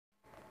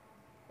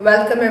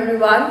Welcome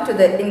everyone to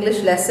the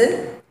English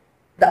lesson,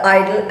 The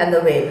Idol and the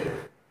Whale.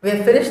 We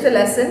have finished the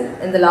lesson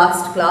in the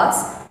last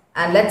class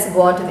and let's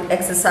go on to the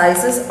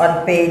exercises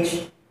on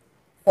page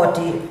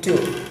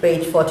 42.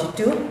 Page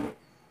 42.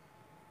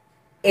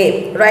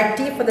 A. Write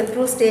T for the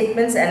true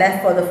statements and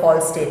F for the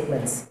false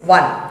statements.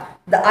 1.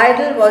 The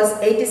idol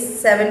was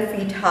 87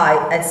 feet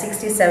high and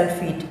 67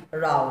 feet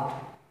round.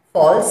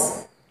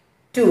 False.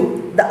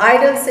 2. The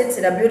idol sits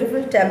in a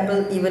beautiful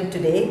temple even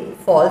today.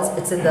 False.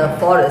 It's in the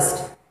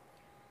forest.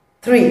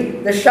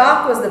 3. The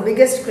shark was the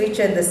biggest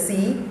creature in the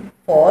sea.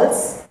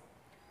 False.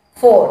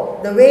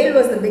 4. The whale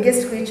was the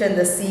biggest creature in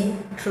the sea.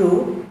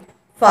 True.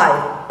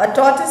 5. A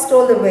tortoise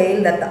told the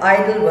whale that the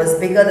idol was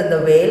bigger than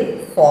the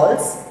whale.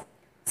 False.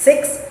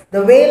 6.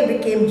 The whale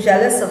became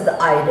jealous of the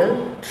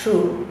idol.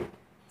 True.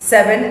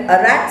 7.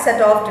 A rat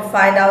set off to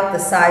find out the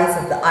size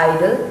of the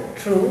idol.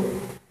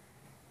 True.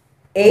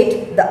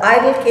 8. The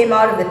idol came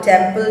out of the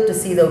temple to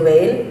see the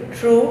whale.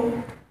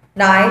 True.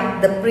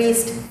 9. The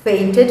priest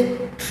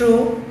fainted.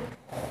 True.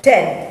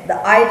 10. The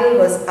idol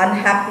was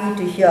unhappy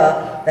to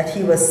hear that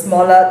he was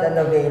smaller than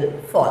the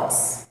whale.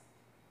 False.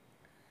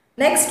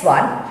 Next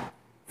one.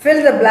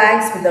 Fill the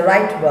blanks with the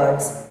right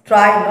words.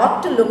 Try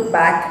not to look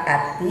back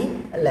at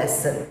the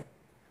lesson.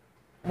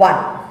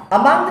 1.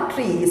 Among the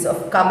trees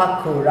of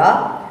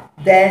Kamakura,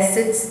 there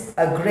sits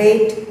a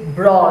great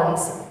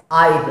bronze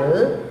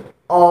idol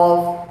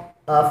of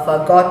a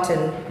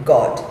forgotten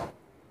god.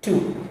 2.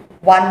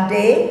 One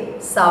day,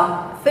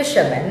 some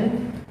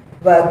fishermen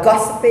were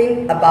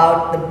gossiping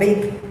about the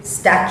big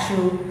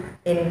statue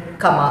in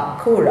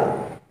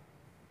Kamakura.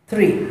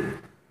 3.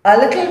 A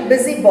little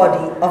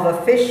busybody of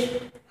a fish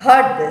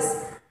heard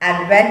this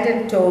and went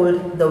and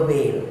told the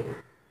whale.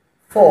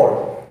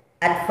 4.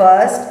 At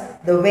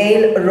first, the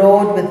whale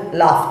roared with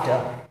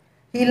laughter.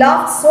 He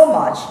laughed so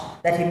much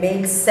that he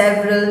made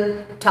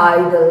several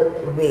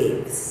tidal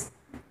waves.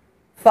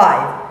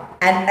 5.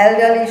 An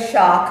elderly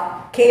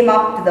shark came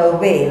up to the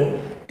whale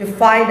to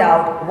find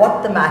out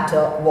what the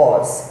matter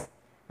was.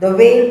 The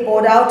whale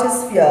poured out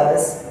his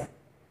fears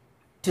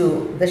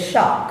to the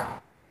shark.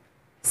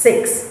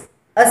 6.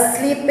 A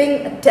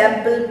sleeping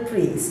temple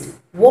priest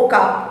woke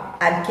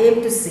up and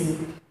came to see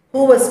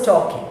who was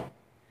talking.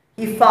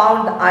 He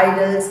found the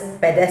idol's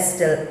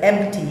pedestal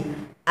empty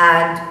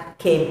and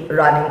came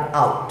running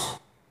out.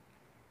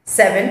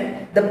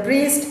 7. The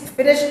priest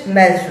finished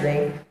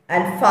measuring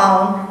and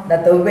found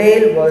that the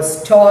whale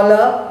was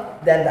taller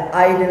than the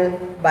idol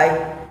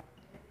by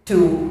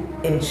 2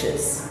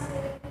 inches.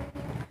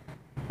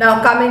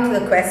 Now coming to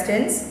the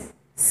questions.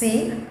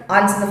 C.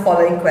 Answer the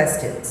following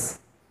questions.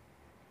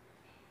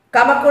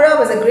 Kamakura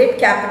was a great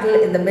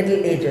capital in the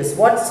Middle Ages.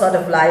 What sort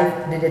of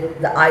life did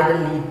the idol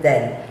lead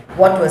then?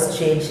 What was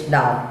changed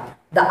now?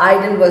 The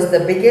idol was the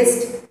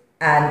biggest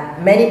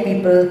and many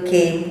people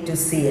came to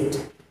see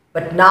it.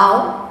 But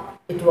now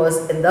it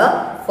was in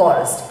the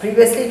forest.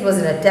 Previously it was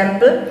in a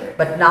temple,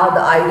 but now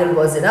the idol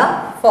was in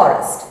a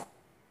forest.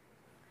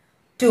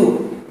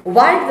 2.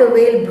 Why did the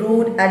whale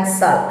brood and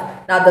sulk?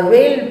 Now the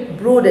whale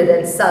brooded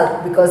and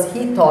sulked because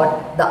he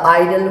thought the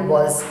idol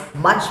was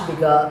much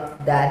bigger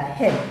than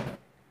him.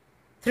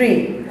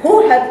 3.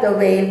 Who helped the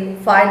whale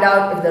find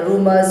out if the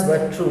rumors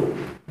were true?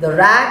 The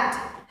rat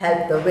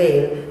helped the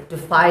whale to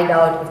find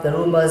out if the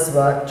rumors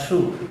were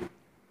true.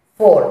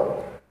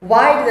 4.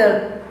 Why did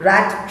the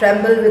rat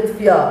tremble with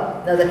fear?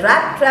 Now the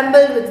rat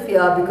trembled with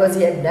fear because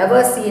he had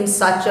never seen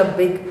such a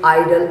big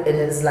idol in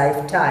his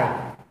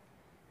lifetime.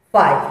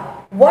 5.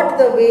 What did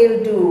the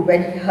whale do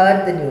when he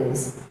heard the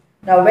news?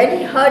 Now when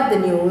he heard the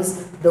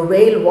news, the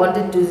whale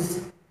wanted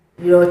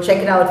to check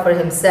it out for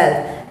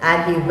himself,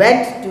 and he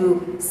went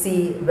to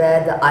see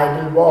where the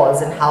idol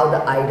was and how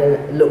the idol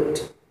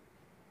looked.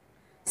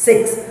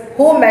 6.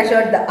 Who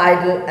measured the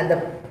idol and the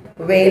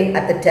whale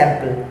at the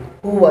temple?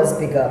 Who was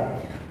bigger?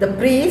 The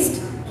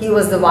priest, he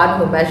was the one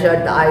who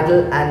measured the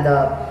idol and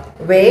the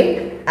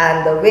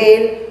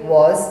whale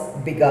was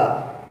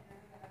bigger.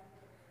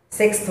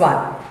 6th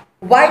one.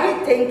 Why do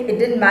you think it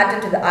didn't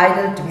matter to the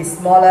idol to be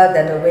smaller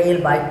than the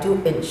whale by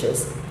 2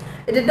 inches?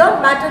 It did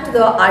not matter to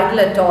the idol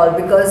at all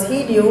because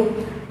he knew,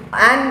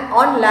 and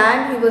on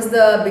land he was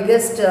the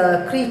biggest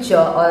creature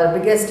or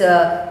biggest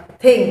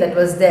thing that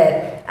was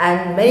there,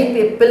 and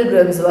many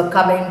pilgrims were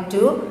coming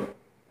to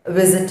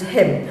visit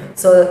him.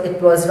 So it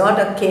was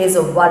not a case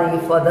of worry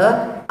for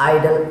the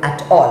idol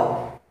at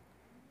all.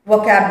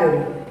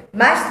 Vocabulary.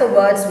 Match the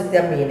words with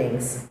their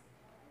meanings.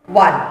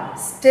 1.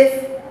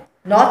 Stiff,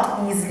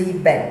 not easily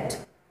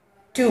bent.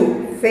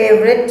 2.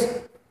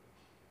 Favorite,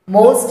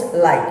 most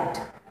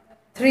liked.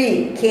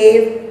 3.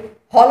 Cave,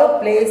 hollow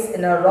place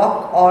in a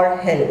rock or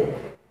hill.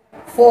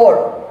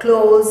 4.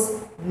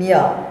 Close,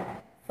 near.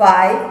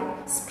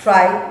 5.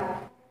 Stripe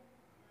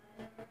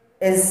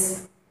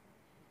is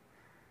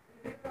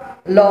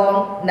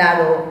long,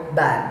 narrow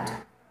band.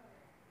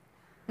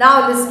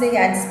 Now listening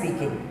and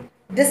speaking.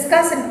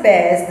 Discuss in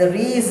pairs the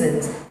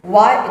reasons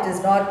why it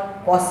is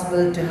not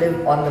possible to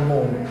live on the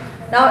moon.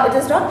 Now it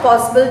is not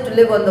possible to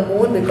live on the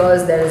moon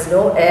because there is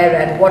no air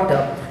and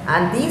water,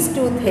 and these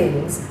two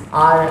things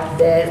are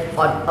there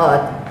on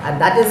earth and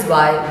that is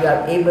why we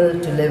are able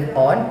to live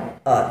on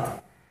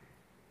earth.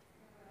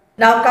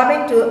 Now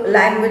coming to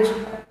language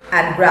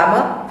and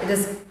grammar, it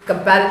is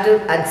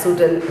comparative and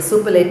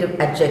superlative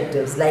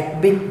adjectives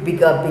like big,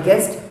 bigger,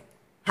 biggest,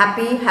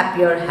 happy,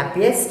 happier,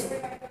 happiest,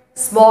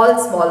 small,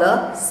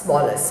 smaller,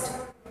 smallest.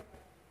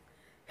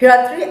 Here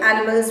are three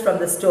animals from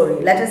the story.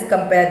 Let us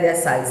compare their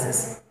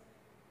sizes.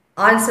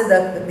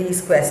 Answer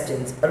these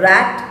questions.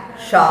 Rat,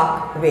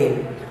 shark,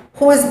 whale.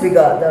 Who is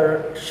bigger,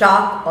 the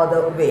shark or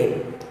the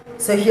whale?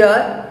 So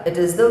here it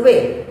is the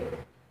whale.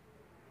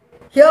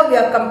 Here we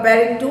are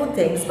comparing two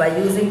things by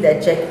using the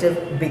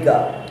adjective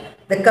bigger.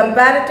 The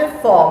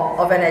comparative form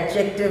of an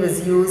adjective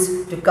is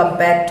used to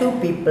compare two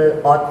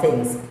people or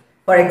things.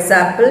 For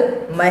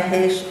example,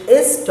 Mahesh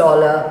is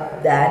taller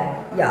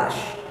than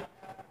Yash.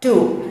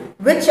 2.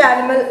 Which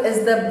animal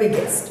is the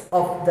biggest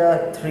of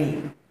the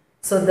three?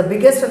 So the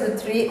biggest of the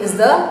three is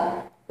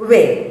the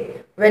whale.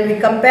 When we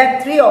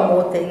compare three or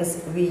more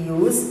things, we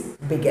use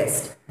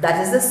biggest.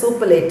 That is the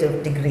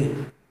superlative degree.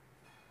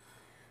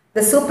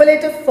 The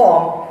superlative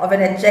form of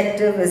an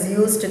adjective is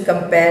used to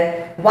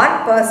compare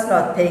one person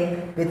or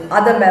thing with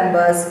other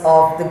members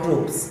of the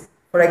groups.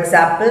 For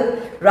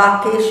example,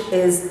 Rakesh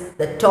is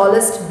the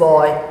tallest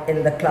boy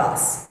in the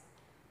class.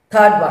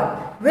 Third one,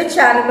 which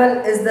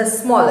animal is the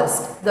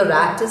smallest? The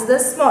rat is the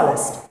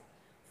smallest.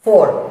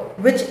 4.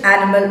 Which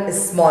animal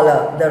is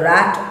smaller, the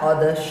rat or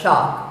the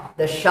shark?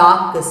 The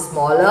shark is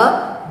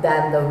smaller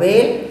than the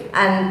whale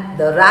and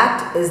the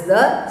rat is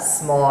the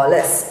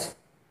smallest.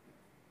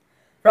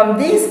 From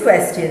these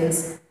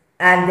questions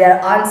and their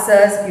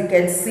answers, you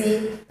can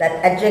see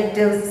that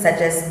adjectives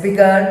such as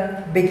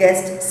bigger,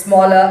 biggest,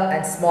 smaller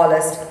and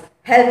smallest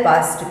help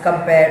us to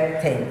compare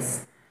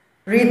things.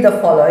 Read the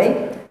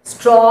following.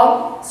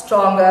 Strong,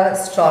 stronger,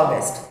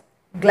 strongest.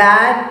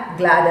 Glad,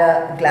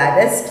 gladder,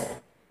 gladdest.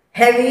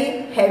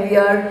 Heavy,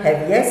 heavier,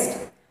 heaviest.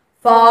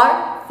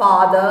 Far,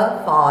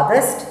 farther,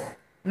 farthest.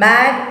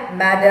 Mad,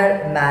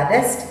 madder,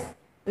 maddest.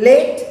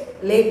 Late,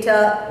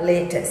 later,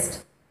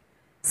 latest.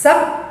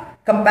 Some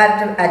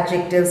comparative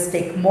adjectives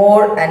take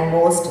more and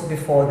most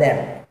before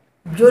them.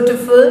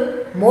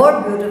 Beautiful,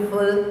 more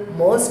beautiful,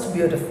 most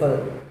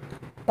beautiful.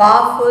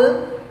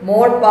 Powerful,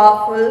 more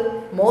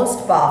powerful,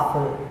 most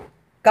powerful.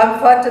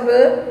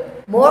 Comfortable,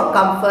 more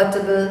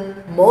comfortable,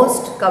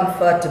 most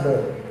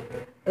comfortable.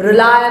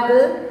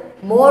 Reliable,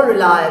 more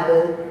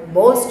reliable,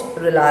 most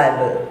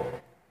reliable.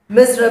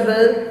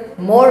 Miserable,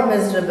 more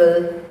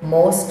miserable,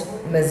 most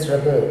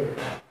miserable.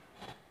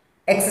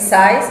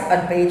 Exercise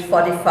on page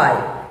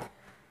 45.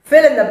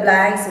 Fill in the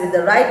blanks with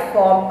the right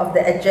form of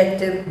the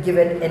adjective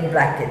given in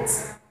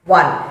brackets.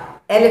 1.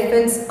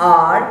 Elephants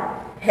are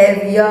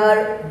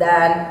heavier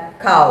than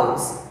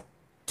cows.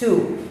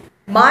 2.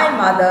 My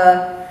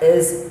mother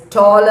is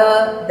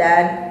taller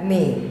than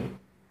me.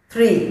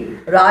 3.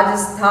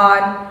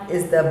 Rajasthan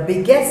is the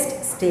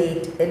biggest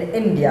state in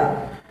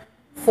India.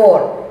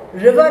 4.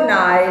 River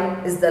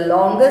Nile is the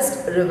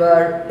longest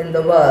river in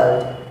the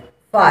world.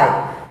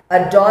 5.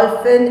 A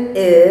dolphin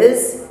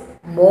is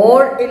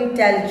more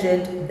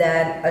intelligent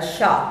than a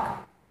shark.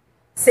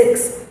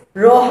 6.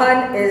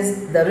 Rohan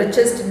is the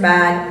richest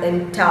man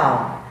in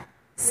town.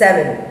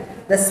 7.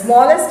 The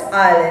smallest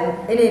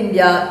island in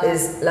India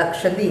is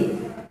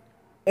Lakshadweep.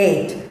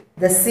 8.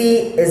 The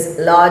sea is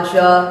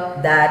larger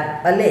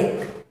than a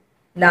lake.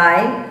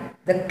 9.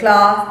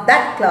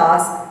 That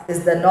class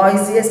is the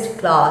noisiest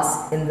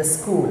class in the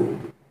school.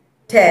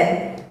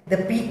 10. The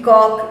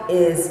peacock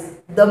is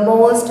the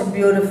most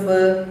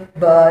beautiful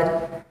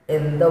bird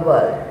in the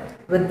world.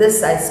 With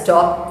this, I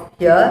stop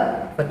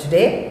here for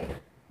today.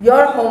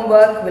 Your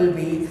homework will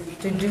be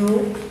to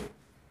do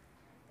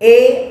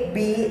A,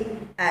 B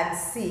and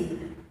C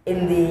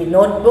in the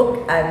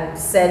notebook and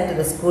send to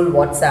the school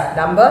WhatsApp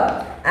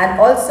number, and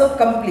also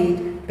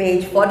complete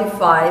page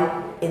 45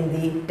 in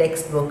the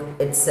textbook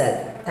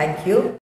itself. Thank you.